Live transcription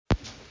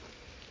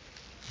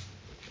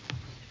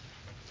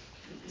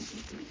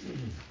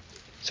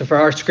So for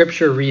our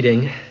scripture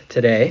reading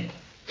today,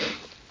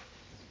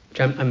 which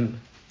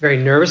I'm very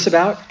nervous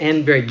about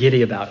and very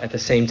giddy about at the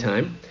same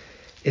time,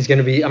 I'm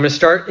going to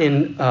start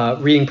in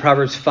reading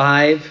Proverbs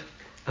 5,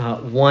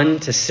 1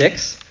 to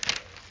 6,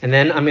 and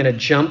then I'm going to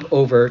jump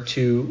over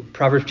to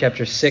Proverbs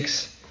chapter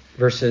 6,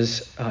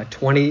 verses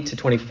 20 to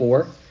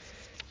 24,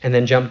 and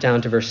then jump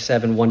down to verse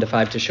 7, 1 to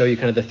 5, to show you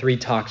kind of the three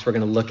talks we're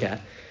going to look at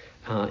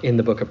in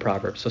the book of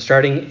Proverbs. So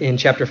starting in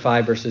chapter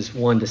 5, verses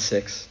 1 to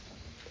 6,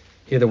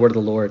 hear the word of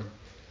the Lord.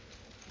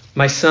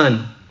 My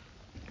son,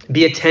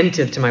 be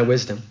attentive to my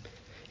wisdom.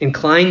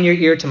 Incline your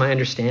ear to my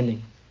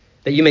understanding,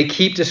 that you may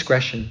keep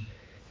discretion,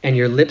 and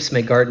your lips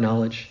may guard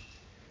knowledge.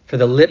 For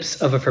the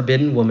lips of a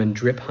forbidden woman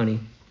drip honey,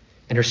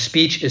 and her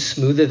speech is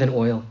smoother than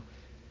oil.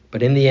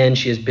 But in the end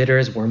she is bitter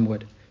as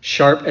wormwood,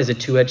 sharp as a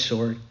two-edged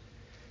sword.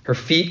 Her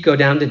feet go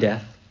down to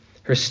death.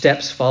 Her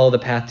steps follow the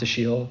path to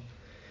Sheol.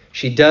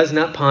 She does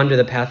not ponder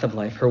the path of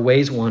life. Her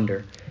ways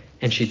wander,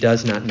 and she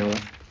does not know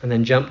it. And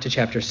then jump to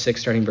chapter 6,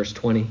 starting verse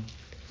 20.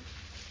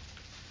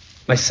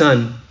 My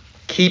son,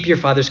 keep your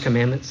father's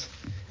commandments.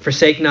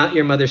 Forsake not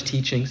your mother's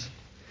teachings.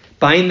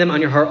 Bind them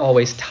on your heart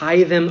always.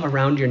 Tie them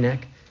around your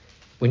neck.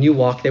 When you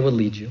walk, they will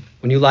lead you.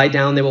 When you lie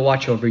down, they will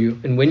watch over you.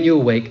 And when you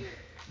awake,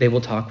 they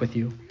will talk with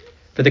you.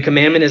 For the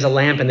commandment is a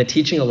lamp and the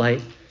teaching a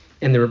light,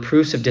 and the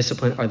reproofs of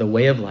discipline are the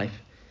way of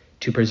life,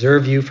 to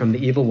preserve you from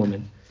the evil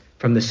woman,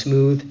 from the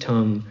smooth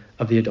tongue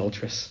of the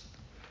adulteress.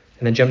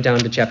 And then jump down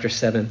to chapter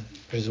 7,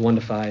 verses 1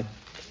 to 5.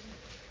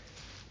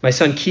 My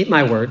son, keep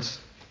my words.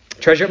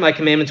 Treasure up my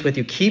commandments with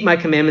you. Keep my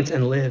commandments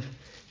and live.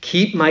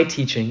 Keep my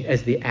teaching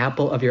as the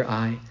apple of your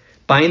eye.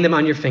 Bind them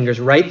on your fingers.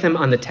 Write them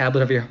on the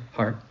tablet of your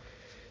heart.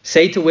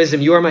 Say to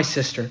wisdom, you are my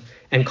sister,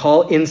 and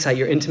call insight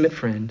your intimate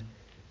friend,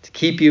 to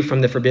keep you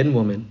from the forbidden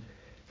woman,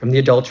 from the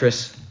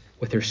adulteress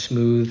with her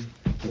smooth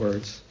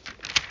words.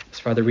 As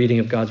for the reading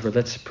of God's word,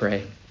 let's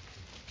pray.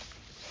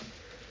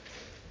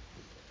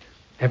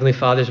 Heavenly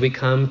Father, as we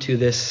come to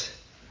this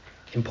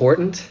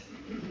important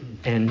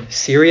and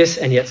serious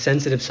and yet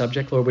sensitive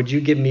subject, Lord, would you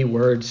give me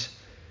words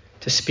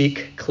to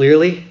speak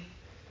clearly,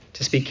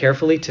 to speak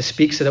carefully, to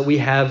speak so that we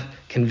have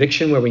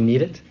conviction where we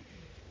need it,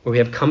 where we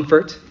have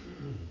comfort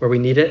where we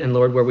need it, and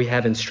Lord, where we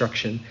have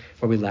instruction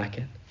where we lack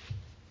it.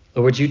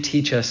 Lord, would you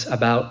teach us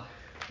about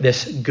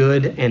this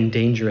good and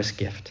dangerous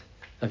gift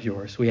of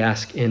yours? We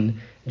ask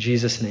in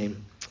Jesus'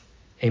 name.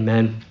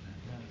 Amen.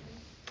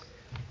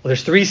 Well,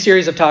 there's three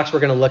series of talks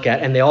we're going to look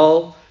at, and they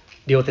all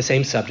deal with the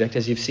same subject,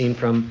 as you've seen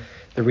from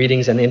the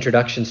readings and the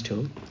introductions to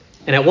them.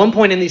 And at one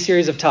point in these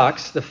series of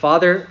talks, the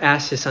father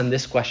asked his son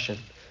this question: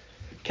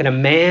 can a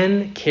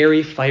man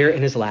carry fire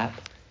in his lap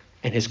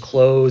and his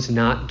clothes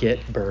not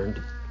get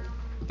burned?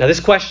 Now,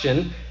 this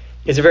question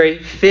is a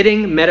very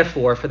fitting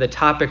metaphor for the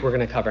topic we're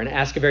going to cover, and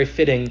ask a very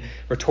fitting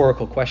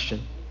rhetorical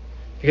question.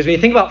 Because when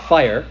you think about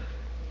fire,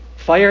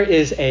 fire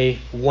is a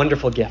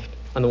wonderful gift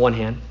on the one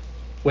hand.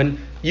 When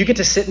you get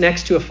to sit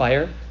next to a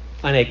fire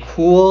on a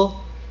cool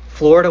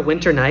Florida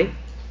winter night,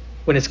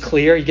 when it's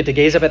clear, you get to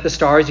gaze up at the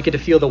stars, you get to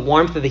feel the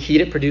warmth of the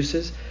heat it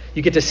produces,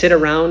 you get to sit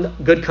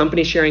around good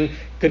company sharing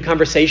good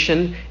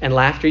conversation and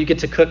laughter, you get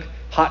to cook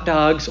hot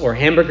dogs or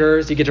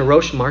hamburgers, you get to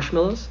roast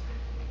marshmallows.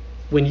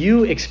 When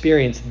you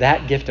experience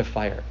that gift of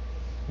fire,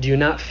 do you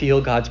not feel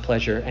God's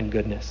pleasure and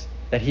goodness,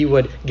 that he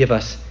would give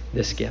us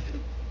this gift?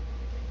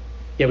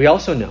 Yet we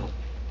also know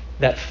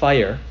that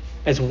fire,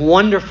 as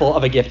wonderful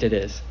of a gift it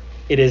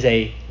is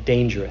a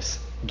dangerous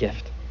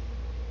gift.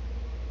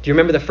 Do you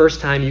remember the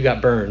first time you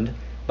got burned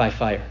by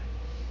fire?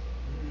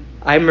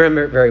 I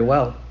remember it very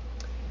well.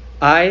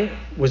 I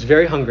was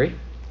very hungry,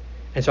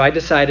 and so I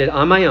decided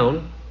on my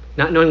own,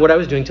 not knowing what I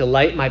was doing, to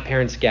light my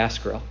parents' gas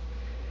grill.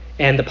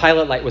 And the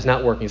pilot light was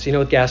not working. So you know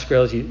with gas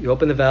grills, you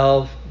open the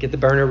valve, get the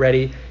burner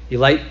ready, you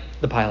light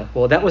the pilot.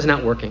 Well, that was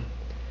not working.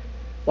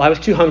 Well, I was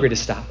too hungry to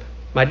stop.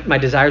 My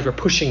desires were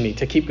pushing me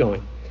to keep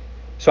going.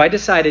 So I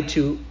decided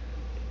to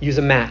use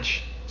a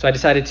match.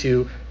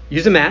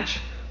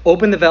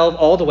 Open the valve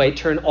all the way,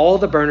 turn all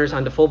the burners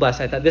onto full blast.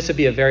 I thought this would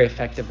be a very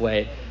effective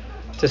way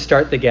to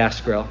start the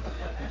gas grill.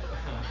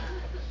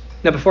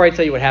 Now, before I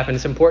tell you what happened,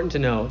 it's important to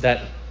know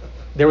that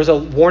there was a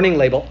warning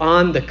label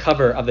on the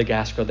cover of the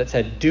gas grill that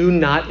said, "Do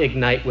not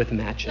ignite with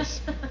matches.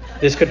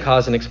 This could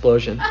cause an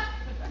explosion."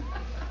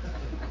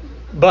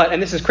 But,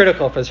 and this is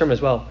critical for the sermon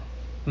as well,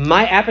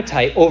 my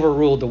appetite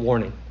overruled the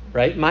warning,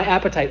 right? My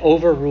appetite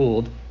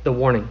overruled the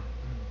warning.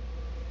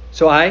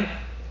 So I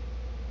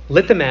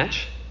lit the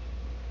match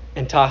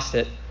and tossed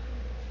it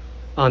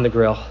on the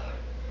grill.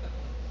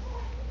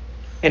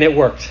 And it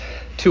worked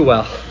too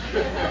well.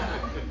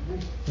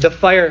 The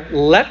fire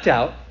leapt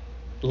out,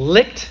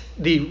 licked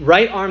the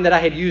right arm that I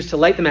had used to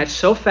light the match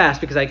so fast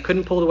because I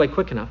couldn't pull it away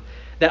quick enough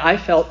that I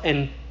felt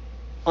an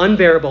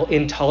unbearable,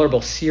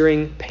 intolerable,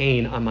 searing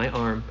pain on my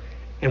arm.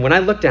 And when I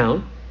looked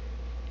down,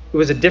 it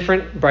was a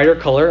different, brighter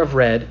color of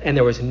red, and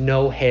there was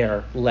no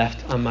hair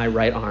left on my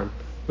right arm.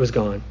 It was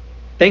gone.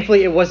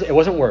 Thankfully, it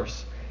wasn't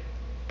worse.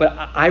 But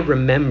I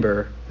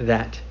remember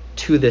that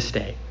to this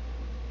day.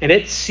 And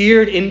it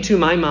seared into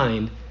my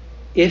mind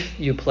if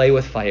you play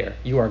with fire,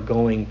 you are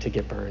going to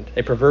get burned.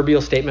 A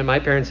proverbial statement my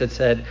parents had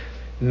said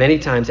many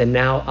times, and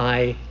now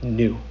I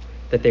knew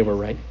that they were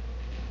right.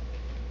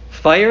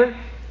 Fire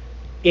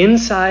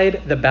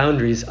inside the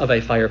boundaries of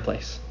a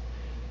fireplace,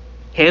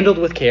 handled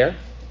with care,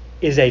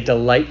 is a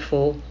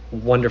delightful,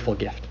 wonderful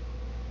gift.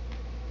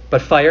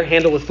 But fire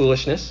handled with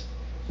foolishness,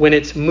 when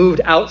it's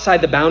moved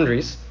outside the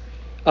boundaries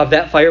of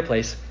that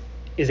fireplace,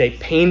 is a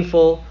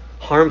painful,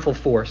 harmful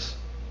force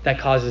that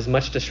causes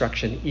much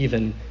destruction,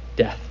 even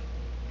death.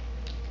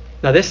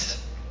 Now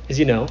this, as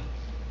you know,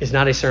 is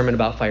not a sermon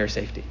about fire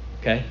safety,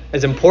 okay?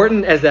 As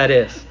important as that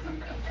is,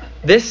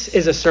 this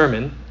is a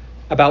sermon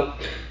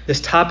about this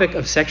topic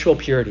of sexual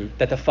purity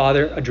that the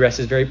Father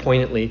addresses very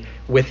poignantly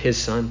with his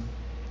Son.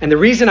 And the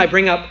reason I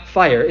bring up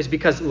fire is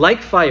because,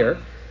 like fire,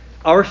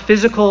 our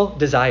physical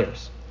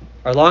desires,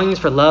 our longings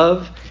for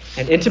love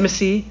and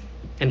intimacy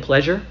and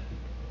pleasure,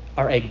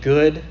 are a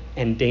good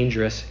and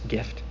dangerous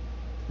gift.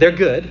 They're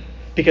good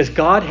because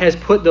God has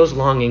put those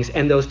longings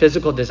and those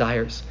physical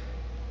desires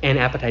and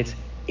appetites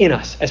in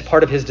us as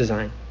part of his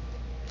design.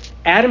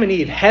 Adam and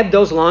Eve had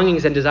those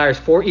longings and desires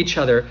for each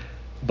other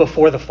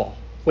before the fall,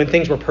 when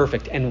things were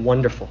perfect and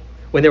wonderful,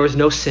 when there was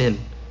no sin.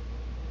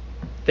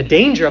 The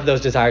danger of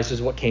those desires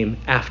is what came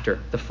after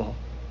the fall.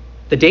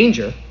 The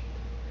danger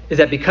is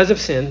that because of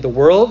sin, the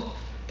world,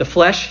 the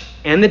flesh,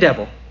 and the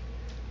devil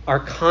are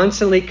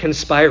constantly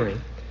conspiring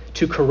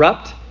to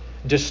corrupt,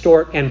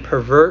 distort, and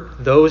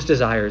pervert those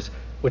desires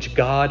which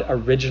God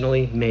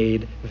originally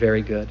made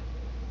very good.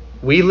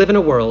 We live in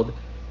a world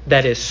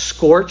that is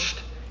scorched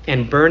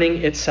and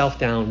burning itself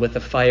down with the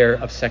fire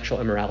of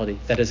sexual immorality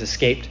that has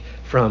escaped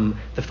from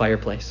the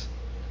fireplace.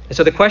 And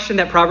so the question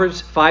that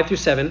Proverbs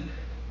 5-7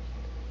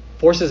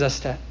 forces us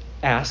to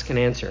ask and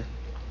answer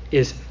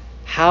is,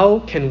 how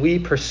can we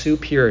pursue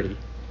purity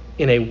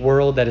in a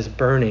world that is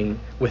burning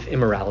with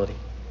immorality?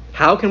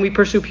 How can we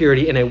pursue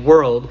purity in a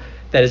world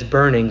that is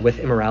burning with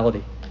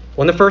immorality?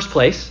 Well, in the first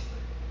place,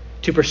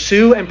 to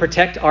pursue and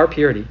protect our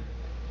purity,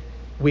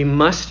 we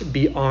must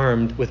be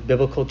armed with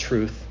biblical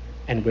truth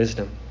and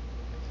wisdom.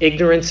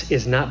 Ignorance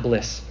is not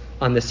bliss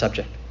on this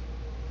subject.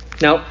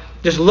 Now,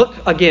 just look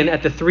again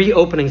at the three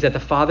openings that the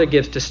Father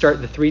gives to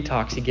start the three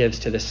talks he gives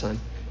to this Son.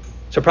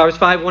 So Proverbs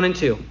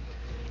 5:1-2,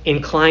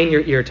 incline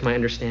your ear to my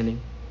understanding,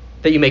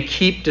 that you may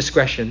keep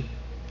discretion,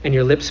 and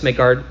your lips may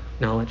guard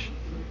knowledge.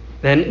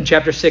 Then in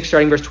chapter 6,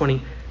 starting verse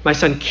 20, my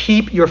son,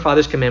 keep your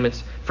father's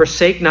commandments,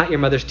 forsake not your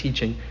mother's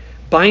teaching,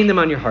 bind them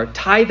on your heart,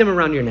 tie them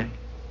around your neck.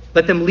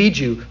 Let them lead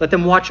you. Let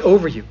them watch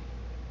over you.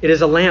 It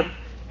is a lamp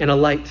and a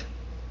light.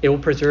 It will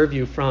preserve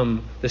you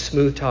from the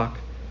smooth talk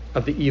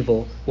of the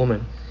evil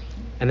woman.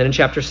 And then in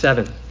chapter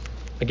 7,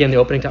 again, the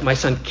opening talk, my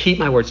son, keep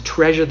my words,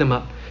 treasure them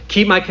up.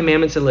 Keep my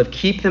commandments and live.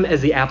 Keep them as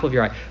the apple of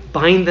your eye.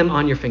 Bind them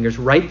on your fingers.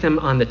 Write them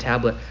on the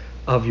tablet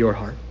of your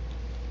heart.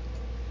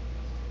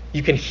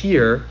 You can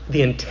hear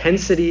the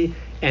intensity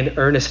and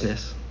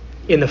earnestness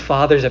in the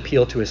Father's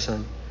appeal to his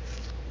Son.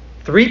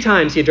 3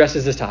 times he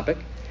addresses this topic.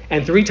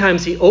 And 3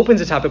 times he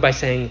opens the topic by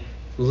saying,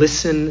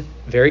 listen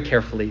very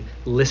carefully,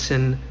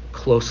 listen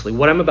closely.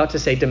 What I'm about to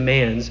say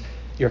demands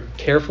your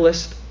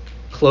carefulest,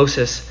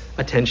 closest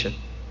attention.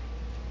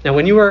 Now,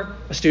 when you are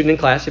a student in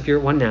class, if you're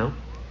one now,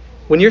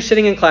 when you're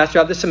sitting in class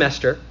throughout the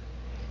semester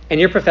and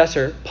your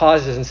professor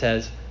pauses and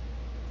says,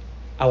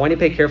 I want you to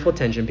pay careful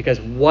attention because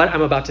what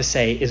I'm about to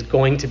say is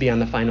going to be on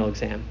the final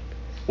exam.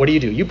 What do?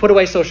 You put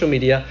away social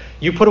media,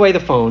 you put away the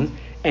phone,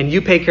 and you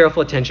pay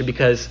careful attention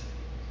because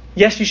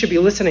yes, you should be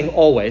listening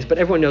always, but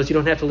everyone knows you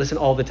don't have to listen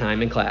all the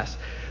time in class.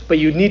 But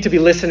you need to be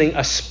listening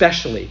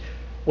especially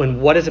when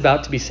what is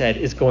about to be said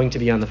is going to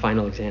be on the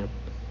final exam.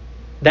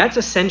 That's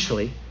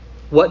essentially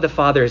what the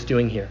Father is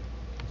doing here.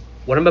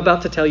 What I'm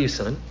about to tell you,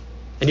 son,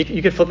 and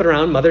you can flip it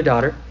around, mother,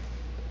 daughter.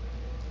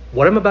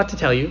 What I'm about to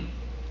tell you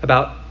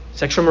about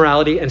sexual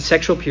morality and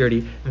sexual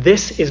purity,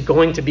 this is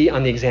going to be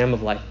on the exam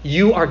of life.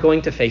 You are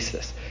going to face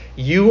this.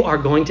 You are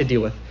going to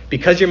deal with,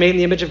 because you're made in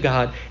the image of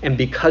God and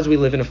because we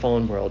live in a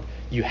fallen world,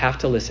 you have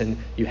to listen,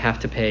 you have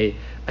to pay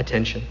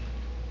attention.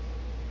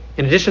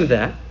 In addition to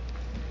that,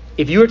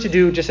 if you were to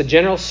do just a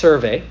general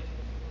survey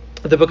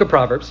of the book of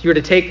Proverbs, you were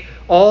to take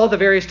all the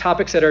various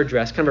topics that are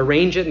addressed, kind of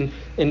arrange it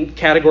in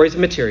categories of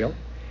material,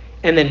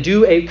 and then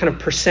do a kind of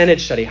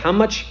percentage study. How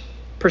much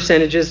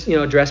percentages,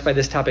 addressed by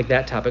this topic,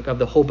 that topic of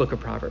the whole book of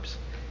Proverbs?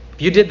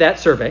 If you did that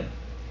survey,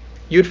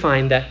 you'd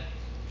find that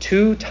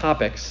 2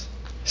 topics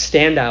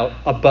stand out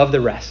above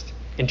the rest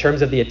in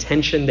terms of the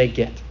attention they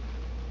get.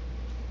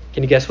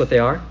 Can you guess what they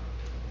are?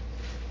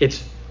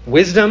 It's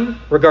wisdom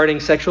regarding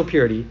sexual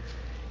purity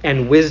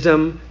and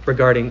wisdom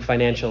regarding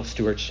financial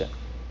stewardship.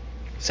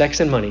 Sex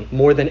and money,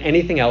 more than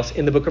anything else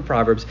in the book of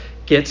Proverbs,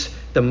 gets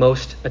the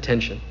most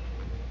attention.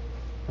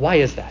 Why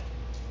is that?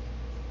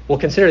 Well,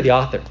 consider the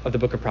author of the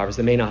book of Proverbs,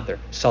 the main author,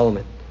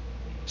 Solomon.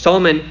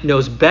 Solomon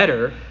knows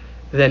better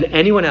than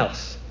anyone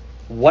else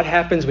what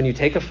happens when you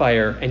take a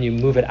fire and you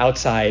move it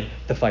outside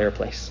the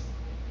fireplace.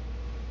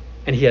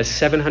 And he has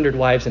 700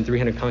 wives and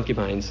 300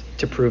 concubines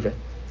to prove it.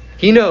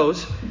 He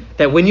knows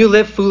that when you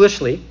live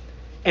foolishly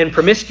and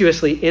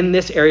promiscuously in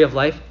this area of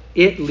life,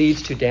 it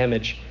leads to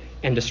damage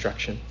and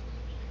destruction.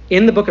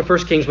 In the book of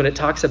 1 Kings, when it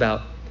talks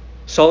about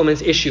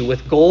Solomon's issue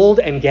with gold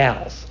and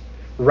gals,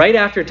 right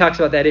after it talks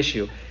about that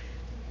issue,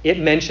 it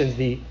mentions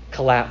the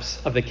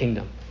collapse of the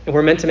kingdom. And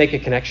we're meant to make a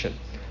connection.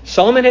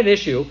 Solomon had an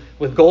issue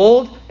with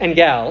gold and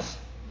gals,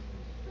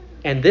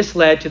 and this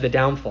led to the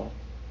downfall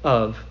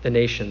of the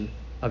nation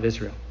of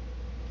Israel.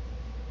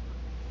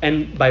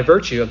 And by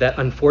virtue of that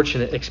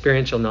unfortunate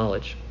experiential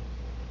knowledge,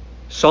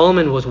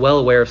 Solomon was well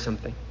aware of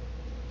something.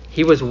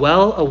 He was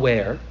well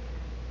aware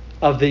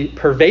of the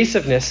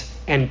pervasiveness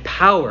and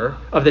power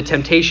of the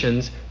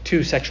temptations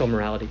to sexual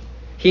morality.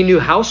 He knew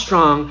how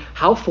strong,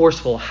 how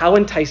forceful, how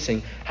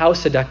enticing, how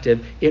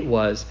seductive it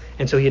was.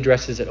 And so he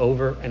addresses it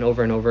over and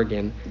over and over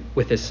again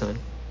with his son.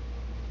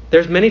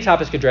 There's many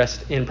topics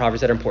addressed in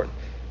Proverbs that are important,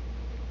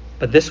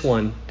 but this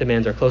one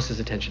demands our closest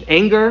attention.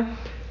 Anger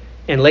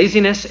and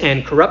laziness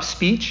and corrupt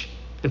speech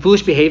and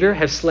foolish behavior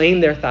have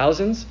slain their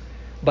thousands,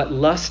 but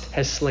lust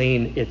has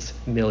slain its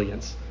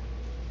millions.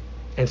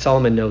 And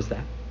Solomon knows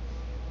that.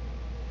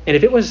 And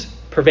if it was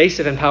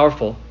pervasive and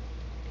powerful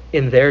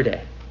in their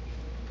day,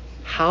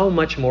 how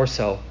much more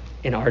so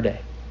in our day?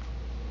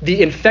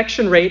 The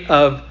infection rate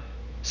of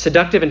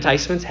seductive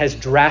enticements has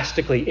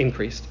drastically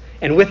increased.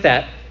 And with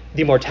that,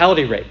 the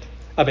mortality rate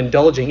of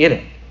indulging in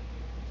it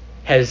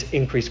has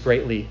increased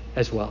greatly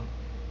as well.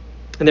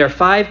 And there are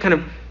 5 kind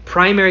of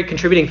primary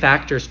contributing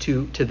factors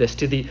to this,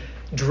 to the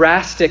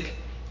drastic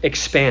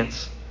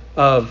expanse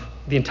of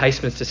the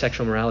enticements to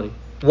sexual morality.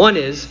 One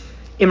is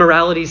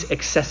immorality's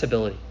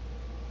accessibility.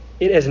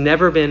 It has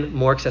never been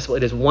more accessible.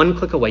 It is one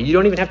click away. You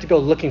don't even have to go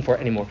looking for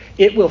it anymore.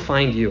 It will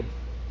find you.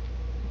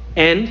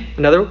 And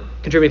another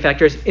contributing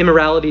factor is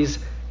immorality's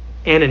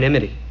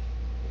anonymity.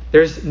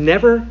 There's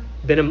never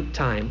been a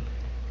time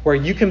where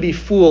you can be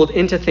fooled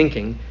into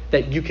thinking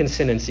that you can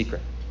sin in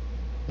secret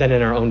than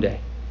in our own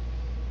day.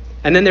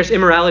 And then there's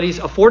immorality's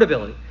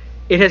affordability.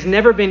 It has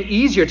never been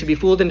easier to be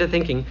fooled into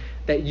thinking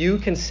that you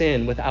can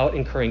sin without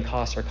incurring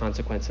costs or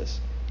consequences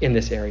in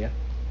this area.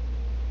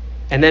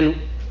 And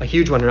then a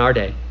huge one in our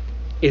day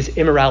is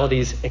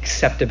immorality's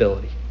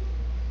acceptability.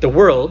 The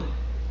world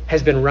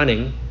has been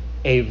running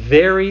a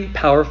very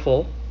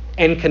powerful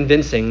and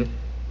convincing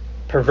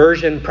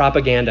perversion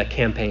propaganda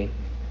campaign.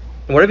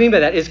 And what I mean by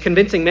that is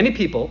convincing many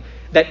people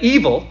that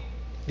evil,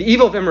 the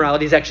evil of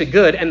immorality, is actually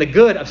good, and the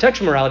good of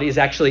sexual morality is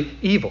actually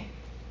evil.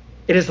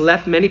 It has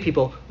left many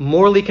people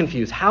morally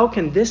confused. How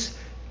can this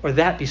or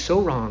that be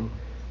so wrong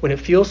when it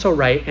feels so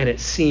right and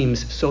it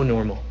seems so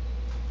normal?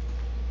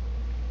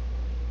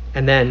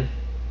 And then,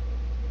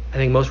 I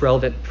think most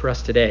relevant for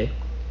us today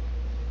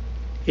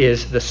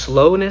is the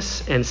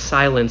slowness and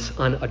silence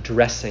on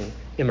addressing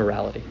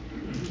immorality.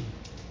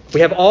 We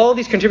have all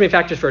these contributing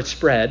factors for its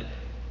spread,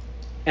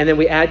 and then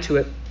we add to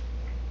it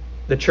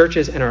the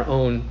church's and our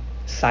own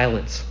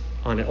silence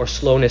on it, or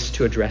slowness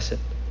to address it.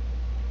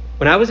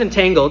 When I was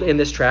entangled in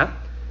this trap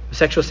of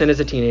sexual sin as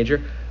a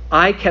teenager,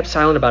 I kept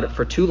silent about it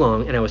for too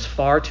long, and I was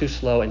far too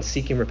slow in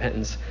seeking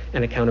repentance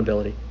and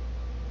accountability.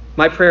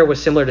 My prayer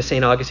was similar to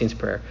St. Augustine's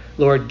prayer.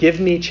 Lord, give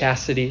me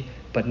chastity,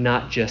 but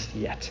not just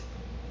yet.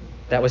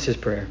 That was his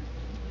prayer.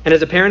 And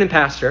as a parent and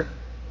pastor,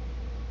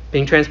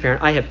 being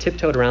transparent, I have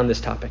tiptoed around this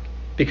topic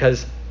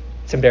because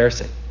it's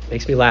embarrassing. It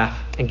makes me laugh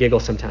and giggle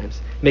sometimes.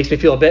 It makes me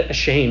feel a bit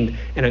ashamed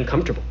and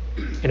uncomfortable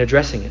in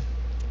addressing it.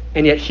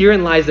 And yet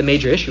herein lies the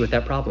major issue with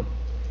that problem.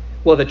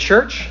 Well, the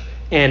church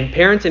and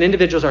parents and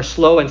individuals are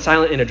slow and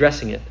silent in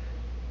addressing it.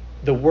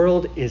 The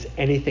world is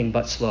anything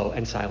but slow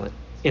and silent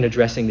in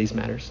addressing these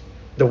matters.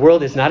 The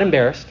world is not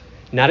embarrassed,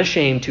 not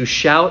ashamed to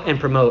shout and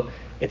promote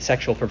its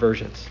sexual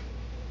perversions.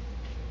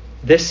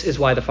 This is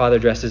why the Father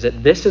addresses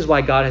it. This is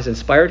why God has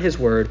inspired his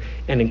word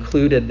and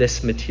included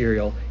this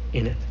material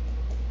in it.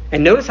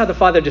 And notice how the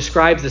Father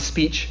describes the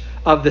speech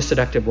of the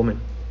seductive woman.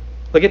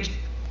 Look at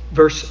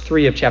verse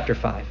 3 of chapter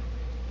 5.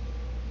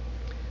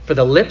 For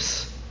the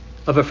lips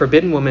of a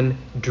forbidden woman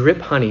drip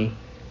honey,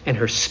 and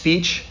her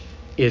speech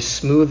is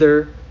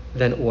smoother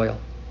than oil.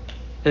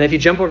 And if you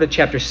jump over to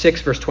chapter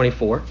 6, verse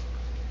 24,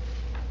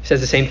 it says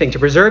the same thing. To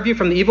preserve you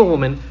from the evil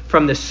woman,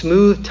 from the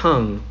smooth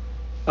tongue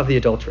of the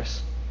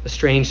adulteress, the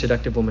strange,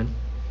 seductive woman.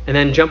 And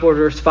then jump over to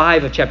verse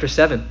 5 of chapter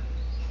 7.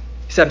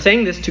 He said, I'm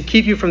saying this to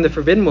keep you from the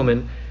forbidden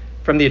woman,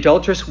 from the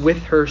adulteress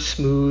with her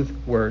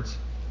smooth words.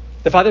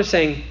 The Father is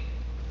saying,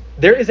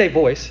 there is a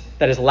voice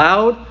that is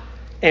loud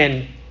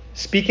and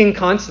speaking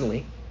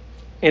constantly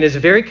and is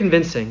very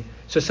convincing.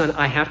 So son,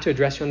 I have to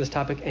address you on this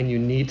topic and you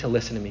need to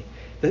listen to me.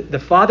 The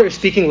Father is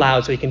speaking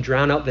loud so he can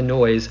drown out the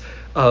noise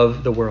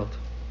of the world.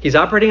 He's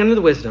operating under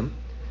the wisdom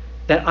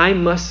that I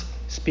must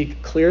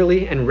speak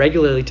clearly and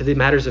regularly to the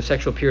matters of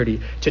sexual purity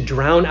to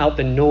drown out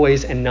the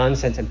noise and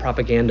nonsense and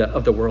propaganda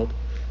of the world.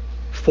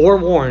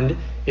 Forewarned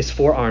is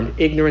forearmed.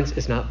 Ignorance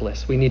is not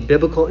bliss. We need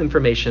biblical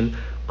information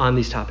on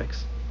these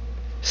topics.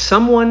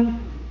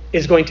 Someone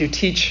is going to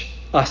teach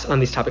us on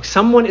these topics.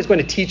 Someone is going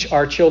to teach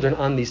our children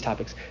on these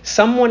topics.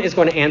 Someone is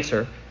going to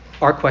answer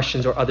our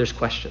questions or others'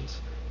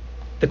 questions.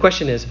 The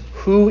question is,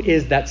 who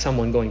is that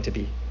someone going to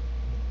be?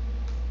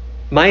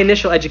 My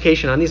initial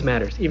education on these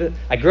matters, even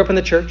I grew up in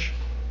the church,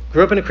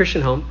 Grew up in a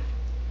Christian home.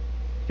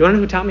 You want to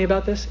know who taught me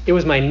about this? It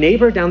was my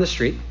neighbor down the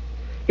street.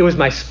 It was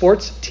my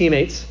sports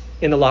teammates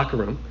in the locker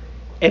room.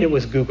 And it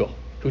was Google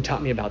who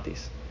taught me about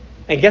these.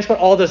 And guess what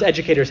all those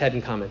educators had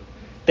in common?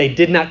 They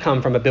did not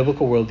come from a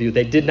biblical worldview.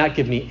 They did not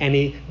give me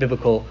any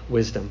biblical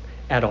wisdom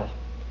at all.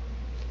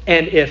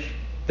 And if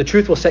the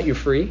truth will set you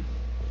free,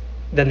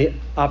 then the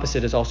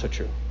opposite is also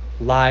true.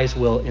 Lies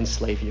will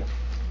enslave you.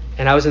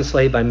 And I was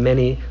enslaved by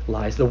many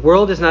lies. The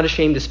world is not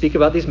ashamed to speak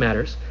about these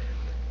matters.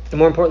 And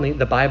more importantly,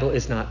 the Bible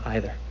is not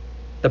either.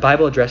 The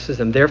Bible addresses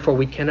them. Therefore,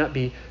 we cannot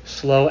be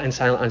slow and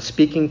silent on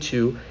speaking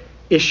to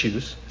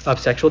issues of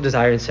sexual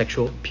desire and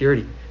sexual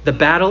purity. The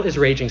battle is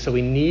raging, so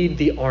we need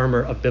the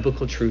armor of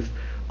biblical truth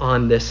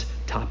on this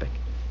topic.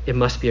 It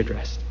must be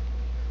addressed.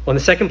 Well, in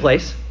the second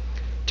place,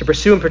 to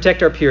pursue and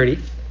protect our purity,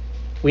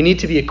 we need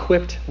to be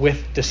equipped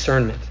with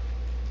discernment.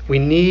 We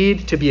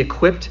need to be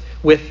equipped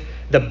with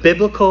the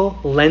biblical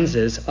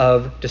lenses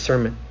of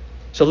discernment.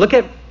 So look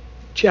at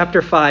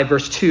chapter 5,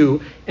 verse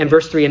 2 and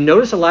verse 3, and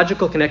notice a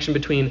logical connection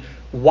between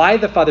why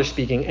the Father's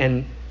speaking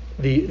and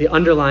the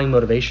underlying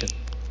motivation.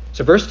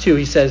 So verse 2,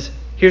 he says,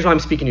 here's why I'm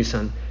speaking to you,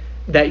 son,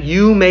 that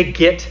you may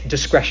get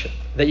discretion,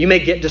 that you may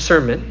get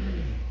discernment,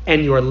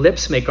 and your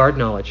lips may guard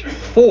knowledge.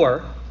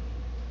 For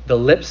the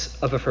lips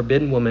of a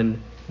forbidden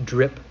woman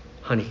drip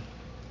honey.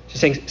 She's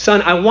saying,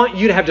 son, I want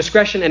you to have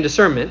discretion and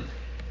discernment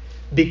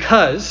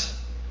because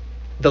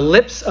the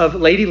lips of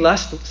lady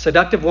lust,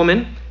 seductive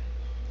woman,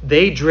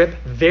 they drip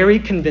very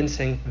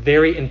convincing,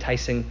 very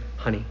enticing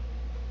honey.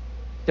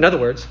 In other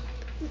words,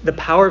 the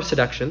power of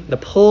seduction, the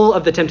pull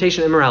of the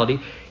temptation of immorality,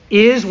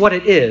 is what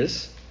it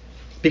is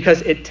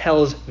because it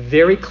tells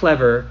very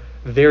clever,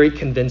 very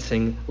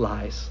convincing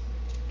lies.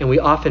 And we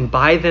often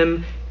buy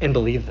them and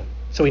believe them.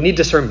 So we need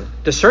discernment.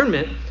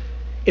 Discernment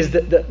is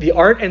the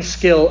art and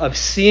skill of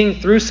seeing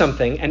through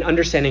something and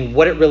understanding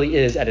what it really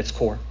is at its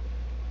core.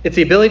 It's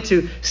the ability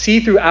to see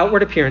through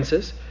outward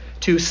appearances,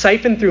 to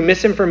siphon through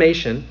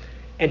misinformation,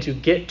 and to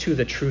get to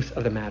the truth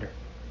of the matter.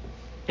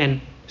 And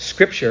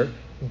Scripture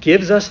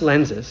gives us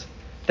lenses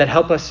that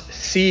help us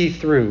see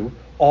through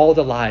all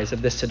the lies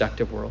of this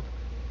seductive world.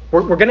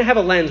 We're going to have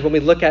a lens when we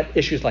look at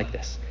issues like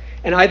this.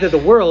 And either the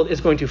world is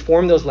going to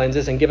form those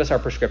lenses and give us our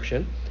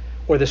prescription,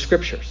 or the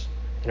Scriptures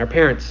and our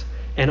parents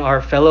and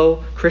our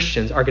fellow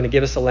Christians are going to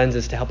give us the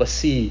lenses to help us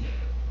see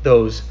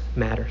those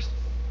matters.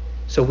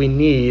 So we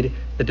need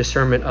the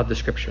discernment of the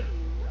Scripture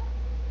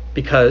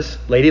because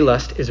lady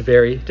lust is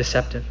very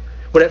deceptive.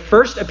 What at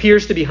first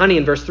appears to be honey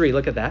in verse 3,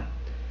 look at that,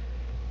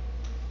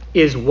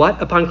 is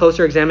what upon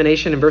closer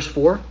examination in verse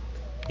 4?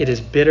 It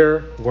is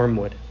bitter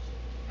wormwood.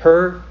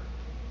 Her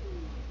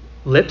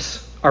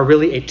lips are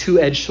really a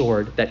two-edged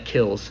sword that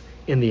kills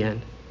in the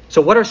end.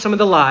 So what are some of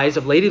the lies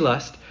of lady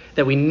lust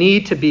that we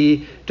need to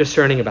be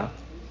discerning about?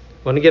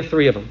 I want to give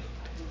 3 of them.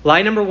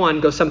 Lie number 1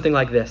 goes something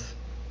like this.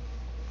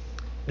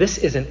 This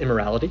isn't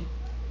immorality.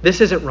 This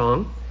isn't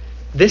wrong.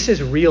 This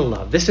is real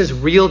love. This is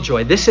real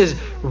joy. This is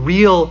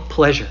real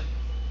pleasure.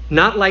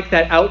 Not like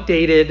that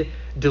outdated,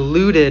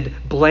 diluted,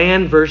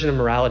 bland version of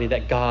morality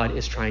that God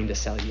is trying to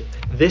sell you.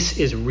 This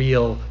is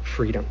real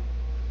freedom.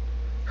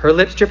 Her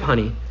lips drip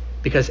honey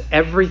because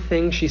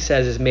everything she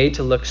says is made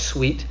to look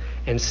sweet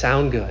and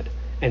sound good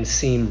and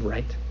seem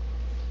right.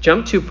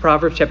 Jump to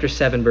Proverbs chapter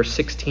 7, verse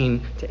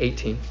 16 to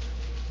 18.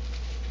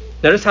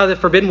 Notice how the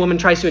forbidden woman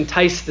tries to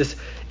entice this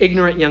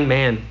ignorant young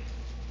man.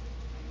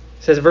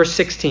 It says, verse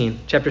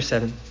 16, chapter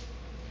 7,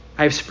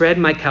 I have spread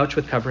my couch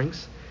with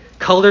coverings,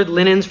 colored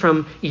linens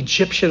from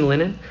Egyptian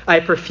linen.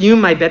 I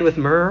perfume my bed with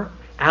myrrh,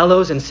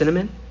 aloes, and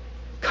cinnamon.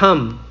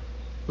 Come,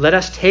 let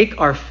us take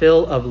our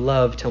fill of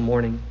love till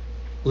morning.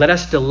 Let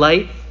us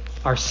delight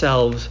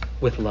ourselves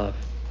with love.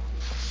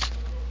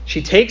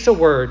 She takes a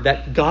word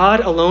that God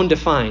alone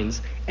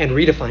defines and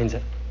redefines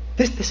it.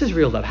 This is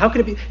real love. How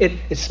could it be?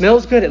 It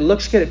smells good. It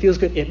looks good. It feels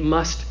good. It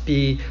must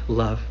be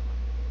love.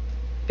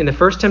 In the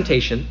first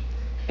temptation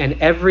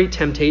and every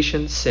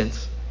temptation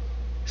since,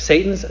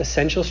 Satan's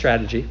essential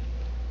strategy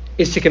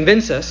is to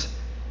convince us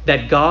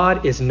that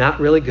God is not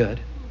really good.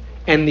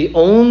 And the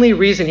only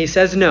reason he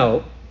says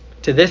no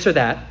to this or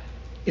that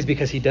is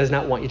because he does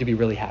not want you to be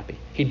really happy.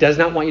 He does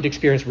not want you to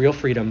experience real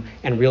freedom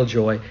and real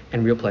joy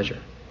and real pleasure.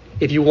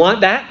 If you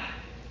want that,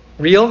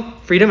 real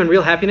freedom and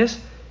real happiness,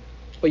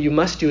 what you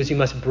must do is you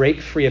must break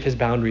free of his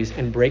boundaries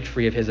and break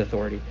free of his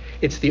authority.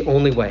 It's the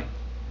only way.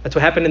 That's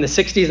what happened in the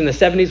 60s and the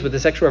 70s with the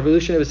sexual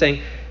revolution. It was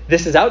saying,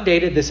 this is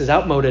outdated, this is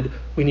outmoded,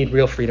 we need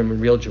real freedom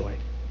and real joy.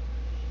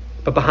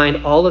 But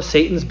behind all of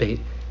Satan's bait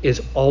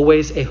is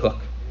always a hook.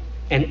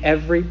 And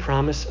every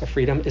promise of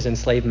freedom is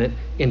enslavement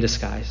in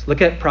disguise.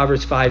 Look at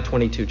Proverbs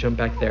 5:22. Jump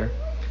back there.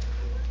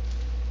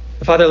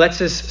 The father lets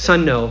his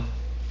son know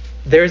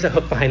there is a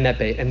hook behind that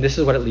bait, and this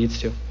is what it leads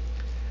to.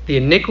 The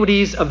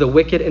iniquities of the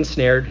wicked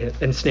ensnare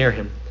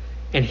him,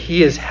 and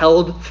he is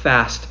held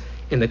fast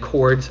in the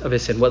cords of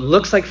his sin. What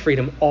looks like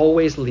freedom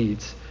always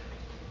leads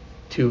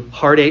to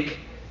heartache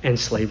and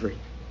slavery.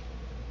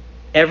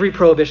 Every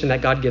prohibition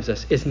that God gives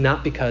us is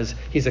not because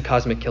he's a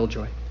cosmic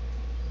killjoy.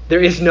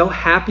 There is no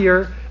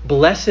happier,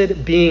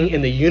 blessed being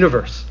in the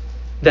universe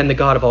than the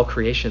God of all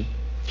creation.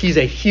 He's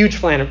a huge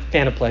fan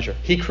of pleasure.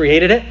 He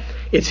created it.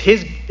 It's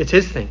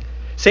his thing.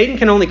 Satan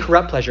can only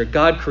corrupt pleasure.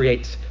 God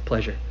creates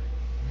pleasure.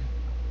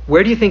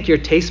 Where do you think your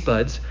taste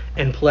buds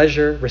and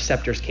pleasure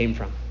receptors came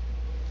from?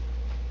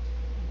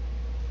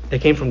 They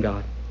came from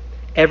God.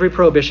 Every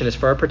prohibition is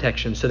for our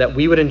protection so that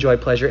we would enjoy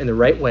pleasure in the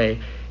right way,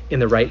 in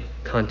the right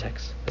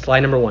context. That's lie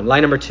number one.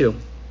 Lie number two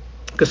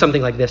goes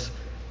something like this.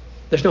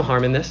 There's no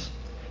harm in this.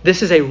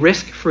 This is a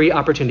risk-free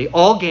opportunity.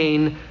 All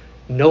gain,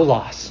 no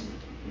loss.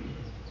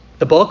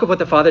 The bulk of what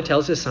the Father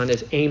tells his Son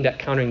is aimed at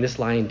countering this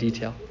lie in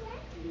detail.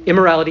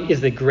 Immorality is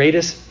the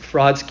greatest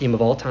fraud scheme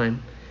of all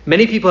time.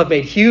 Many people have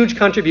made huge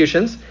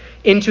contributions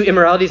into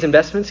immorality's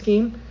investment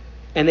scheme,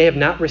 and they have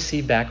not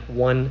received back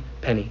one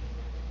penny.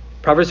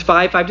 Proverbs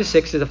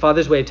 5:5-6 is the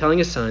Father's way of telling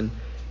his Son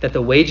that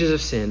the wages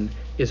of sin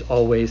is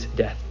always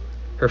death.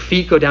 Her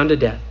feet go down to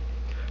death.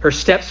 Her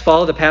steps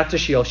follow the path to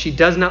Sheol. She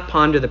does not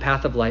ponder the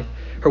path of life.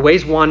 Her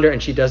ways wander,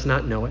 and she does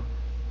not know it.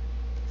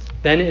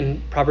 Then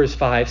in Proverbs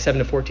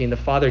 5:7-14, the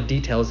Father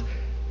details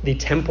the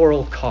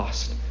temporal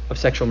cost of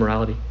sexual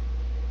morality.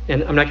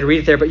 And I'm not going to read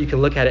it there, but you can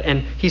look at it.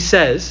 And he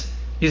says,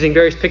 using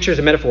various pictures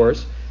and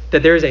metaphors,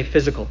 that there is a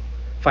physical,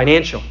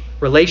 financial,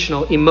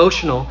 relational,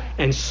 emotional,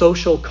 and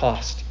social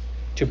cost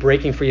to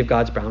breaking free of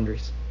God's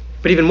boundaries.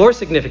 But even more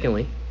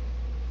significantly,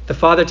 the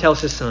Father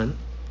tells his Son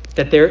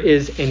that there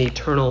is an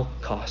eternal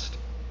cost.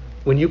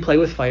 When you play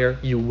with fire,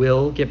 you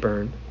will get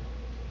burned.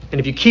 And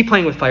if you keep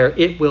playing with fire,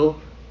 it will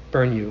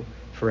burn you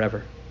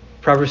forever.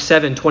 Proverbs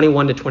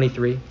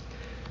 7:21-23.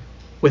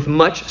 With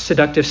much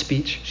seductive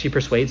speech, she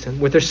persuades him.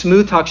 With her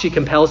smooth talk, she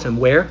compels him.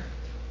 Where?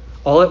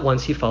 All at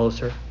once he follows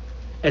her,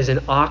 as an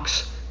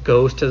ox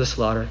goes to the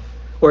slaughter,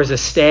 or as a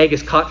stag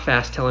is caught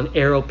fast till an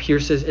arrow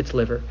pierces its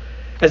liver.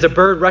 As a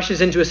bird rushes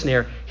into a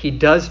snare, he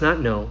does not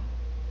know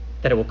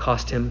that it will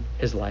cost him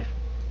his life.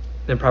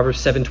 Then Proverbs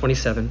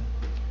 7:27.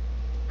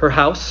 Her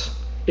house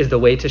is the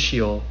way to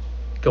Sheol,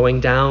 going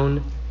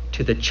down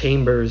to the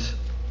chambers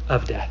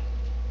of death.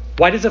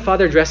 Why does the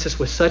Father address this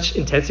with such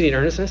intensity and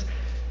earnestness?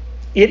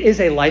 It is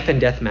a life and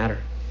death matter.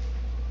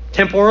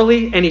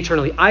 Temporally and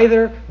eternally.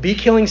 Either be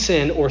killing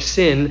sin or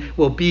sin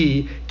will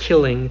be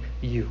killing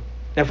you.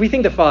 Now, if we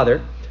think the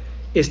Father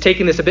is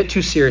taking this a bit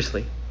too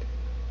seriously,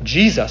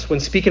 Jesus, when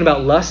speaking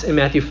about lust in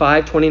Matthew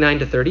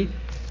 5:29-30,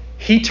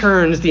 he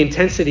turns the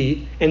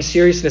intensity and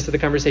seriousness of the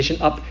conversation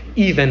up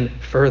even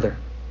further.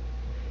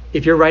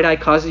 If your right eye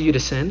causes you to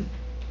sin,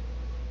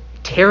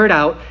 tear it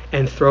out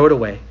and throw it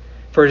away.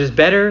 For it is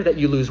better that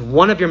you lose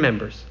one of your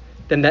members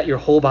than that your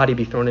whole body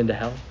be thrown into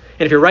hell.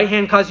 And if your right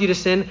hand causes you to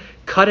sin,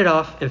 cut it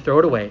off and throw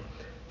it away.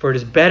 For it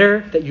is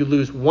better that you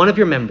lose one of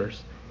your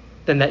members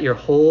than that your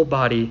whole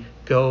body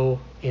go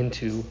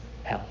into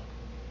hell.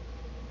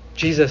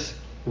 Jesus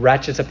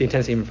ratchets up the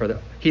intensity even further.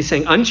 He's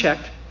saying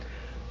unchecked,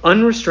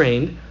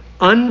 unrestrained,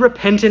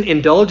 unrepentant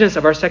indulgence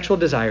of our sexual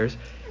desires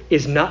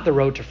is not the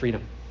road to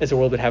freedom, as the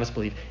world would have us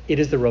believe. It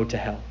is the road to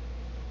hell.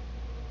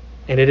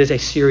 And it is a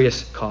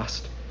serious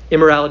cost.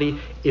 Immorality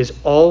is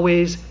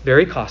always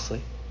very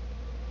costly,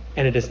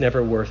 and it is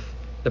never worth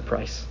the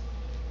price.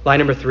 Lie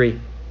number 3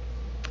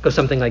 goes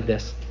something like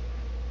this.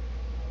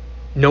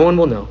 No one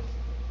will know.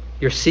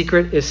 Your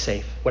secret is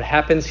safe. What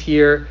happens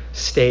here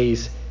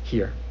stays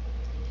here.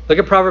 Look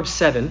at Proverbs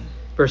 7,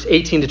 verse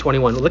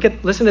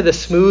 18-21. Listen to the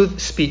smooth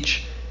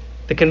speech,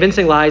 the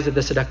convincing lies of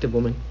the seductive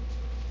woman.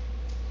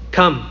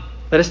 Come,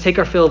 let us take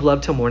our fill of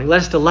love till morning.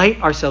 Let us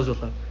delight ourselves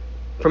with love.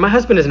 For my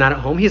husband is not at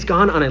home. He has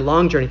gone on a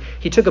long journey.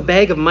 He took a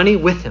bag of money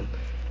with him.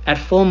 At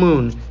full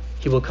moon,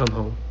 he will come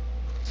home.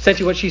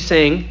 Essentially what she's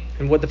saying,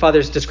 and what the Father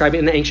is describing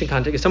in the ancient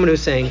context, is someone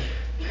who's saying,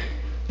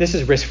 this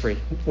is risk-free.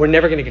 We're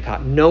never going to get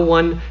caught. No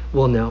one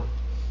will know.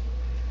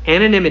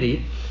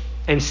 Anonymity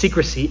and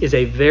secrecy is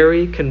a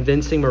very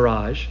convincing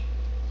mirage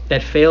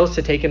that fails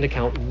to take into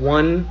account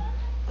one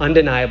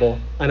undeniable,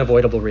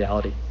 unavoidable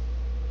reality.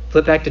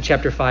 Flip back to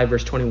chapter 5,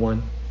 verse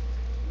 21.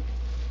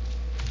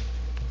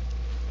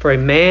 For a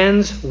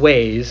man's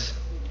ways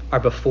are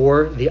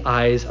before the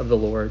eyes of the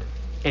Lord,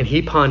 and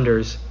he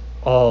ponders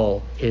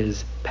all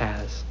his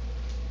paths.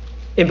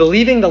 In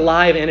believing the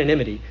lie of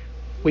anonymity,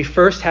 we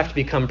first have to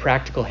become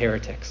practical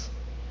heretics.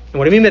 And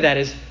what I mean by that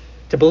is,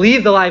 to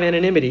believe the lie of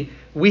anonymity,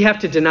 we have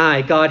to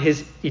deny God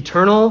his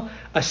eternal,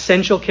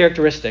 essential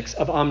characteristics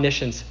of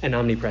omniscience and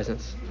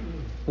omnipresence.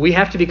 We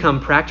have to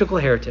become practical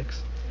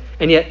heretics.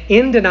 And yet,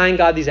 in denying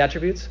God these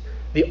attributes,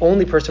 the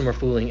only person we're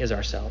fooling is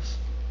ourselves.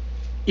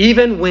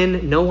 Even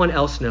when no one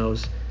else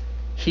knows,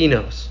 he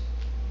knows.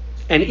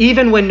 And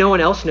even when no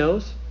one else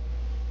knows,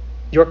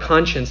 your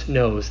conscience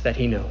knows that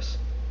he knows.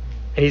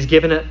 And he's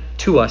given it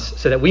to us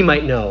so that we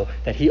might know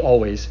that he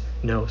always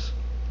knows.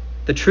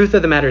 The truth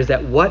of the matter is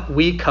that what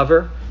we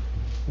cover,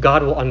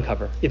 God will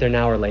uncover, either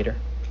now or later.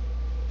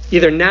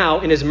 Either now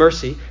in his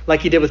mercy,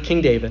 like he did with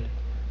King David,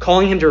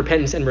 calling him to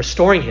repentance and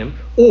restoring him,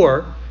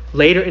 or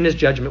later in his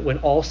judgment when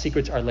all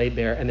secrets are laid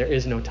bare and there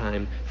is no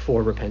time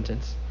for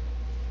repentance.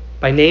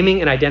 By naming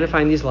and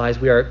identifying these lies,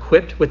 we are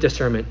equipped with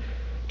discernment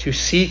to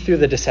see through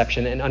the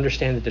deception and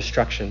understand the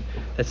destruction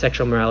that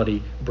sexual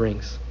morality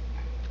brings.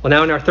 Well,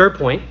 now in our third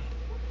point,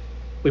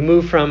 we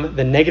move from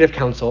the negative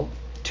counsel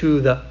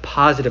to the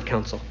positive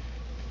counsel.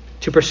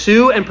 To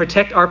pursue and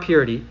protect our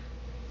purity,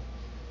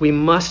 we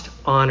must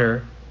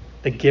honor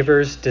the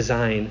giver's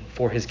design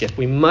for his gift.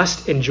 We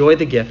must enjoy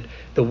the gift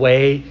the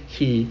way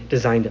he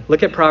designed it.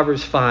 Look at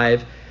Proverbs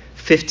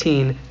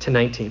 5:15 to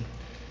 19.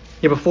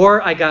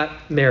 Before I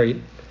got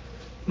married,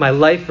 my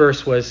life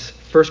verse was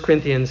 1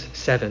 Corinthians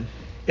 7.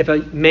 If a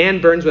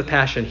man burns with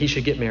passion, he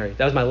should get married.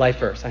 That was my life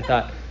verse. I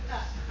thought,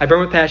 I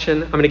burn with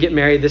passion. I'm going to get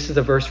married. This is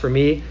the verse for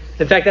me.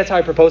 In fact, that's how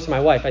I proposed to my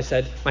wife. I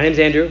said, my name's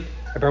Andrew.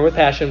 I burn with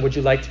passion. Would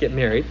you like to get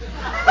married?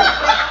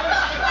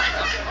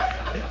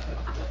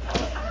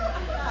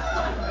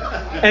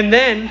 And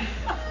then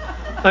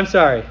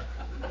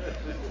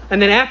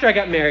after I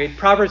got married,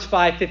 Proverbs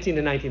 5:15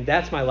 to 19,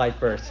 that's my life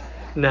verse.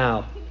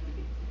 Now,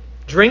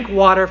 drink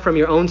water from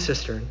your own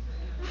cistern,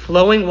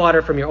 flowing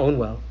water from your own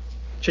well.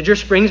 Should your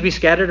springs be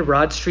scattered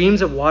abroad,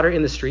 streams of water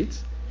in the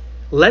streets?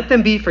 Let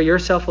them be for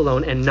yourself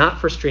alone and not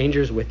for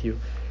strangers with you.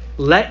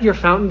 Let your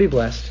fountain be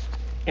blessed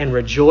and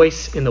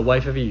rejoice in the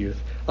wife of your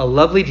youth, a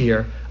lovely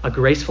deer, a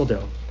graceful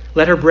doe.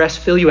 Let her breast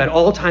fill you at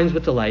all times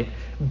with delight.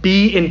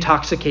 Be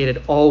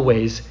intoxicated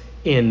always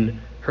in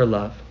her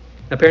love.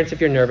 Now, parents, if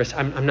you're nervous,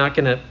 I'm not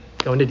going to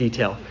go into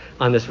detail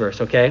on this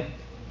verse, okay?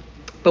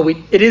 But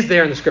it is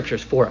there in the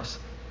scriptures for us.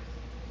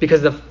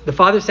 Because the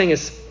father's saying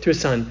to his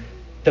son,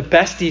 the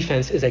best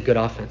defense is a good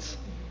offense,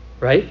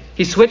 right?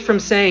 He switched from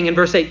saying in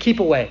verse 8,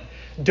 keep away.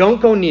 Don't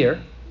go near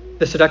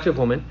the seductive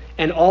woman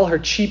and all her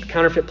cheap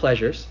counterfeit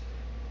pleasures.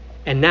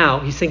 And now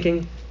he's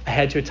thinking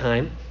ahead to a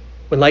time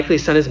when likely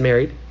his son is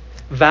married.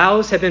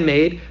 Vows have been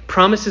made.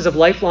 Promises of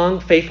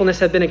lifelong faithfulness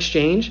have been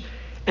exchanged.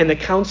 And the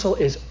counsel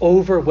is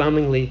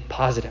overwhelmingly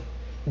positive.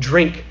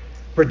 Drink,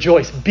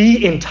 rejoice,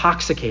 be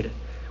intoxicated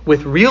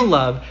with real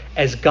love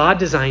as God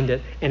designed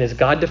it and as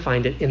God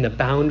defined it in the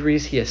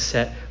boundaries he has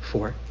set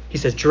for it. He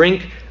says,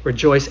 drink,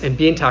 rejoice, and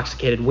be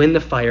intoxicated when the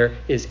fire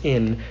is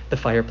in the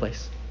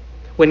fireplace.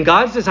 When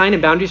God's design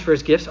and boundaries for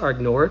his gifts are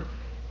ignored,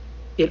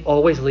 it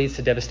always leads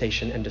to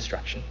devastation and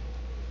destruction.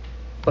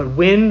 But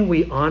when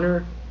we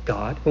honor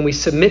God, when we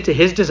submit to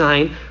his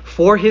design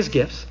for his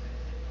gifts,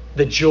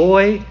 the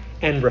joy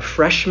and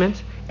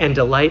refreshment and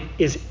delight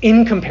is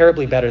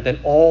incomparably better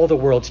than all the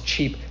world's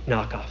cheap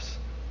knockoffs.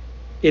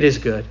 It is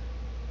good.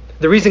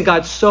 The reason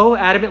God so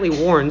adamantly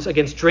warns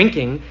against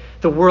drinking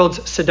the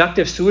world's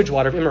seductive sewage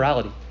water of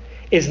immorality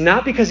is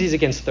not because he's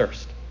against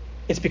thirst.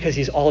 It's because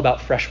he's all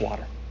about fresh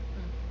water.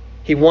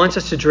 He wants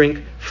us to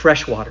drink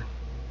fresh water.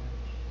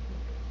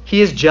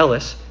 He is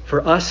jealous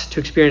for us to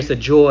experience the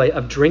joy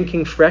of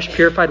drinking fresh,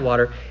 purified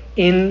water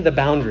in the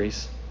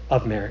boundaries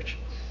of marriage.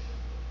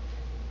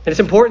 And it's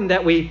important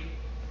that we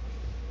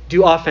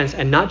do offense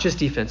and not just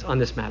defense on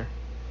this matter.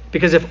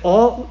 Because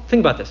think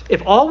about this,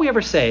 if all we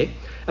ever say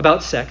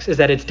about sex is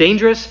that it's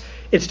dangerous,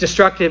 it's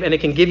destructive, and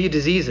it can give you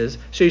diseases,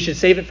 so you should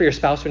save it for your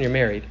spouse when you're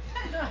married,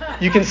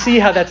 you can see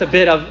how that's a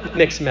bit of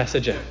mixed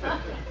messaging,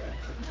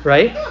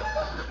 right?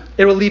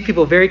 It will leave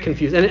people very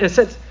confused. And in a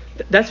sense,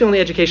 that's the only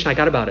education I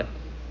got about it.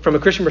 From a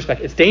Christian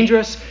perspective, it's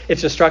dangerous,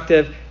 it's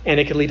destructive, and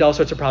it can lead to all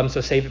sorts of problems,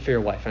 so save it for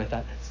your wife. And I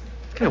thought, that's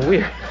kind of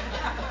weird.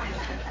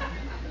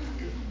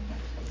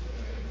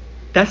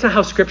 That's not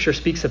how Scripture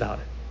speaks about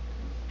it.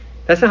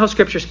 That's not how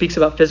Scripture speaks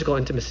about physical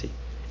intimacy.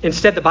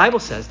 Instead, the Bible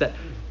says that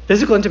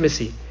physical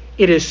intimacy,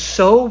 it is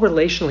so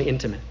relationally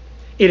intimate.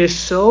 It is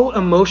so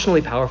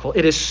emotionally powerful.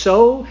 It is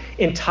so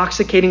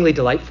intoxicatingly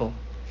delightful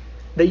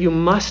that you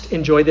must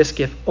enjoy this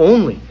gift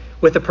only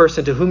with the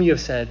person to whom you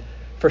have said,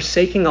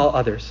 forsaking all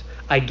others,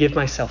 I give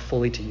myself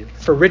fully to you,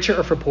 for richer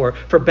or for poor,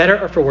 for better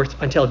or for worse,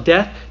 until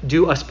death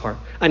do us part.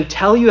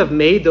 Until you have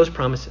made those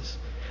promises,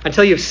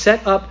 until you've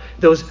set up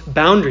those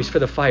boundaries for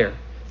the fire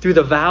through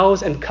the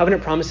vows and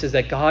covenant promises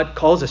that God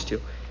calls us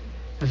to,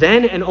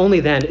 then and only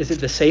then is it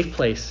the safe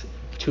place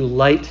to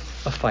light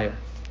a fire.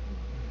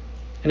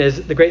 And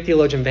as the great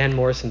theologian Van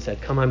Morrison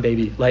said, come on,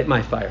 baby, light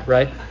my fire,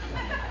 right?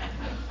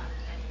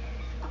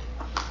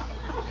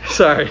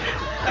 Sorry.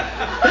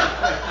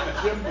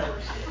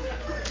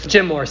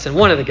 Jim Morrison,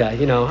 one of the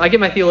guys, I get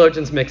my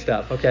theologians mixed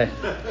up, okay?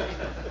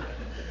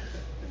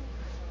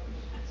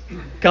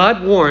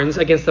 God warns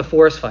against the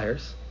forest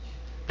fires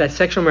that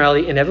sexual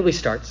morality inevitably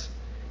starts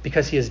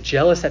because he is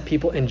jealous that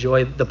people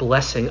enjoy the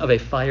blessing of a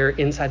fire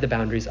inside the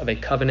boundaries of a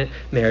covenant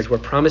marriage where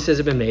promises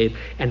have been made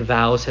and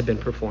vows have been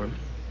performed.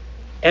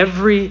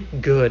 Every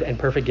good and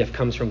perfect gift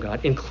comes from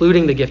God,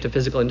 including the gift of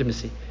physical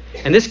intimacy.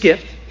 And this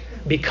gift,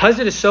 because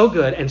it is so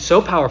good and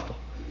so powerful,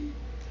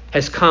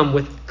 has come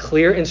with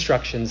clear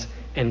instructions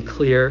and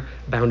clear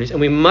boundaries. And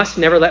we must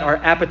never let our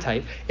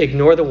appetite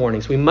ignore the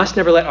warnings. We must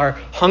never let our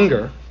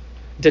hunger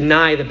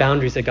deny the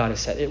boundaries that God has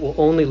set. It will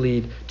only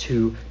lead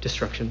to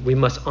destruction. We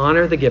must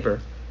honor the giver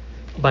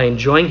by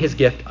enjoying his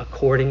gift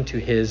according to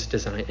his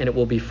design, and it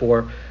will be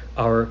for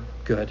our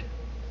good.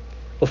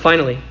 Well,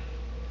 finally,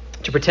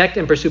 to protect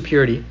and pursue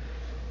purity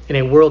in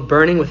a world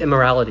burning with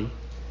immorality,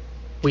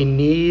 we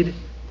need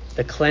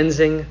the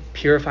cleansing,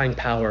 purifying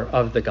power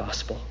of the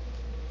gospel.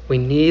 We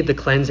need the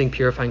cleansing,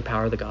 purifying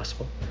power of the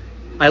gospel.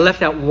 I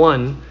left out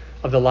one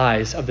of the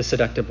lies of the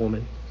seductive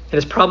woman. And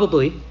it's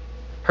probably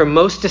her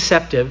most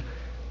deceptive,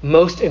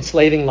 most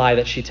enslaving lie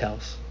that she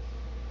tells.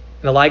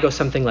 And the lie goes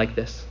something like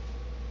this.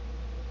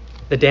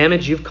 The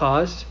damage you've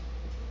caused,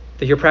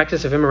 your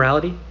practice of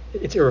immorality,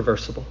 it's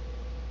irreversible.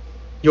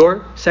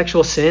 Your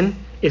sexual sin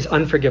is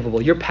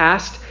unforgivable. Your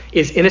past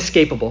is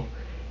inescapable.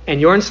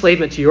 And your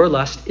enslavement to your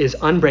lust is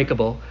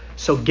unbreakable.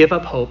 So give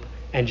up hope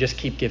and just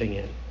keep giving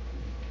in.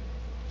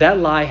 That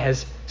lie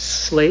has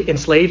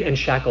enslaved and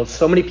shackled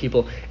so many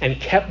people and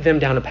kept them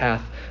down a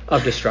path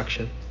of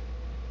destruction.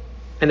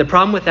 And the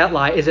problem with that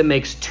lie is it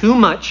makes too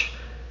much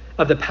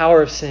of the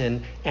power of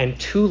sin and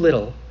too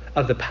little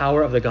of the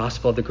power of the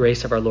gospel of the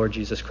grace of our Lord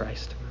Jesus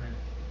Christ.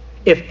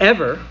 If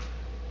ever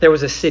there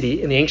was a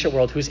city in the ancient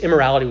world whose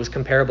immorality was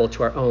comparable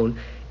to our own,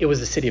 it was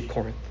the city of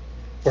Corinth,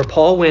 where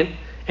Paul went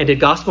and did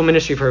gospel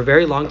ministry for a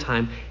very long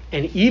time.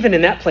 And even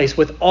in that place,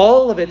 with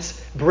all of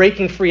its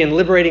breaking free and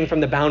liberating from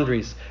the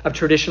boundaries of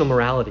traditional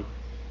morality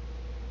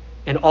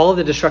and all of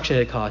the destruction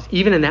it caused,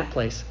 even in that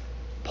place,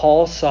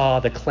 Paul saw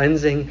the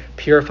cleansing,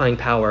 purifying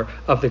power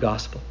of the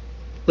gospel.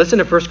 Listen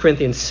to 1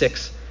 Corinthians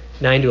 6,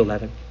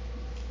 9-11.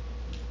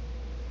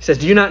 He says,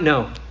 "Do you not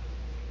know,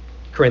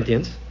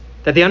 Corinthians,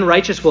 that the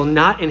unrighteous will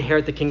not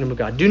inherit the kingdom of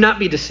God? Do not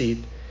be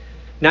deceived.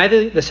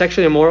 Neither the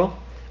sexually immoral,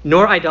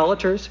 nor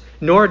idolaters,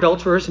 nor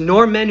adulterers,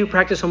 nor men who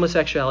practice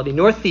homosexuality,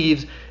 nor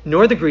thieves,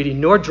 nor the greedy,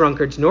 nor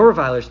drunkards, nor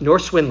revilers, nor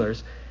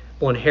swindlers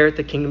will inherit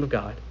the kingdom of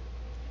God.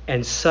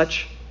 And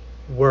such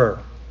were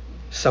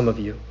some of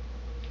you.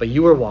 But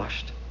you were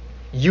washed,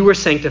 you were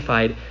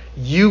sanctified,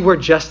 you were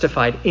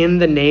justified in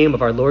the name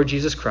of our Lord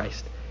Jesus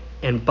Christ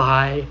and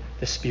by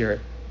the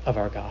Spirit of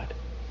our God."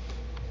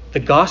 The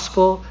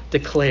gospel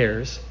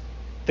declares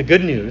the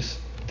good news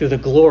through the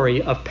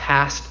glory of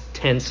past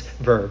tense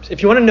verbs.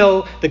 If you want to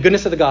know the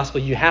goodness of the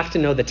gospel, you have to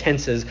know the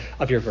tenses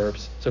of your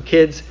verbs. So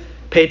kids,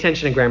 pay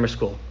attention in grammar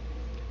school.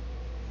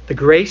 The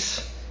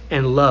grace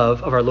and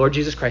love of our Lord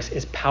Jesus Christ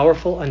is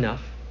powerful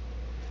enough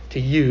to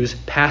use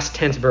past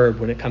tense verb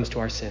when it comes to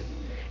our sin.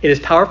 It is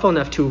powerful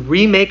enough to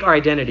remake our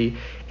identity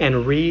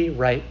and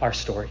rewrite our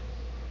story.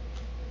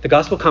 The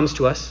gospel comes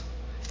to us,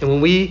 and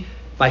when we,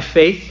 by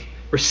faith,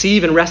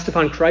 receive and rest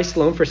upon Christ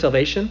alone for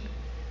salvation,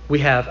 we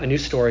have a new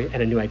story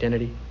and a new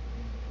identity.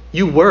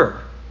 You were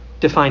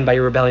defined by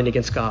your rebellion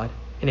against God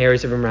in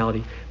areas of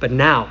immorality, but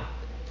now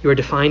you are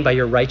defined by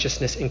your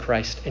righteousness in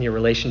Christ and your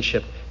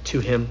relationship to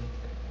him.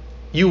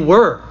 You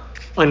were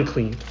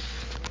unclean,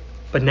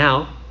 but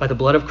now, by the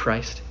blood of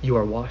Christ, you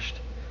are washed.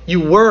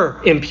 You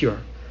were impure,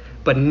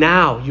 but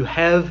now you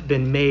have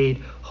been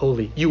made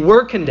holy. You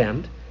were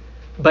condemned,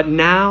 but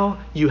now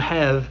you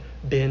have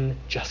been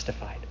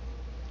justified.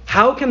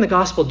 How can the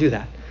gospel do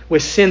that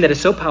with sin that is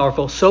so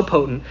powerful, so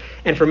potent,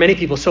 and for many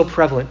people so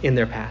prevalent in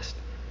their past?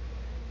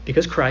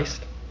 Because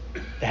Christ,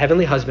 the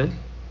heavenly husband,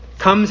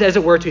 comes as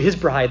it were to his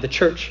bride, the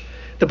church,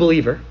 the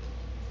believer,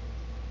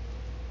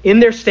 in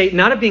their state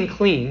not of being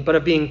clean, but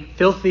of being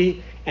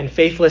filthy and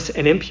faithless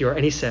and impure.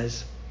 And he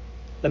says,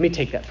 let me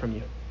take that from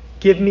you.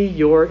 Give me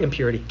your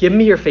impurity. Give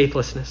me your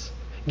faithlessness.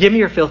 Give me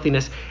your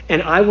filthiness,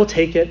 and I will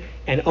take it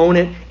and own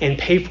it and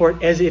pay for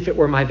it as if it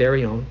were my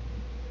very own.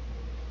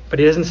 But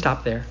he doesn't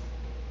stop there.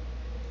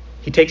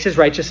 He takes his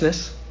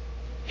righteousness,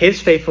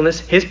 his faithfulness,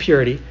 his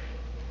purity,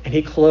 and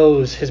he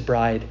clothes his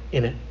bride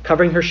in it,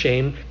 covering her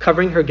shame,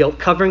 covering her guilt,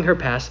 covering her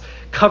past,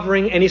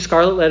 covering any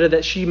scarlet letter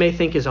that she may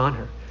think is on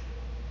her.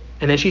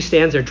 And then she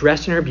stands there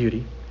dressed in her beauty,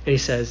 and he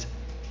says,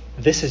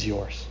 this is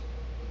yours.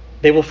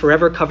 They will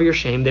forever cover your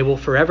shame. They will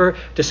forever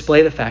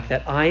display the fact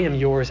that I am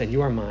yours and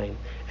you are mine,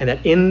 and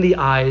that in the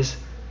eyes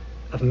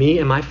of me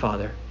and my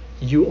Father,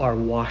 you are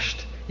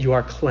washed, you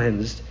are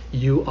cleansed,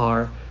 you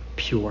are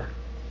pure.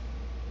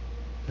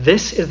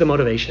 This is the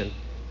motivation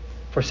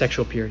for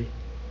sexual purity.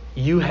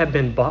 You have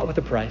been bought with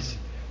a price,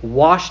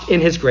 washed in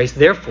his grace.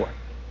 Therefore,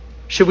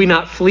 should we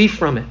not flee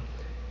from it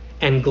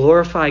and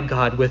glorify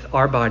God with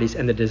our bodies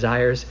and the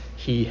desires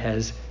he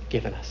has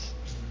given us?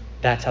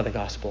 That's how the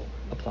gospel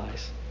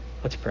applies.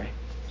 Let's pray.